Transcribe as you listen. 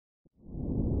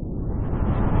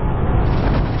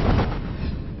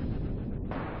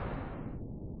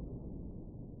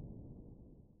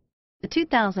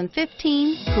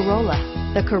2015 Corolla.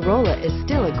 The Corolla is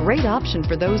still a great option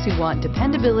for those who want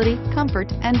dependability,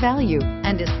 comfort, and value,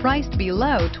 and is priced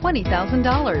below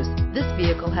 $20,000. This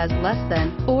vehicle has less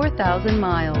than 4,000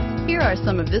 miles. Here are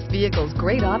some of this vehicle's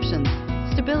great options: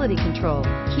 stability control,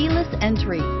 keyless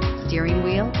entry, steering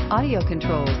wheel audio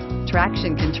controls,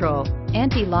 traction control,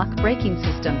 anti-lock braking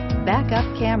system, backup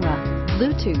camera,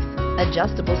 Bluetooth,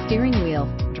 adjustable steering wheel,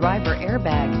 driver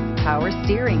airbag, power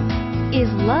steering. Is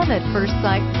love at first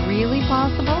sight really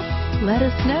possible? Let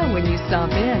us know when you stop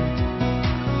in.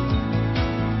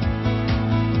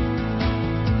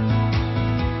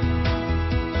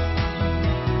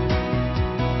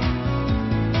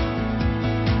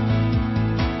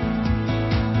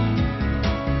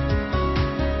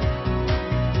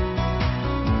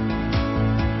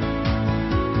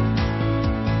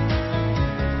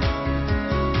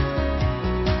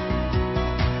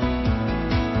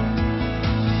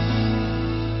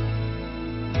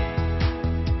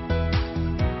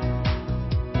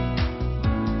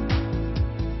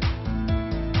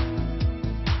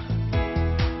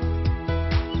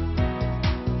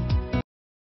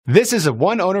 This is a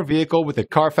one-owner vehicle with a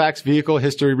Carfax Vehicle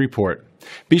History Report.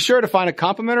 Be sure to find a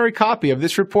complimentary copy of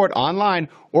this report online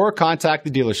or contact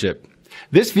the dealership.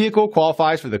 This vehicle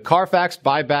qualifies for the Carfax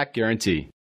Buyback Guarantee.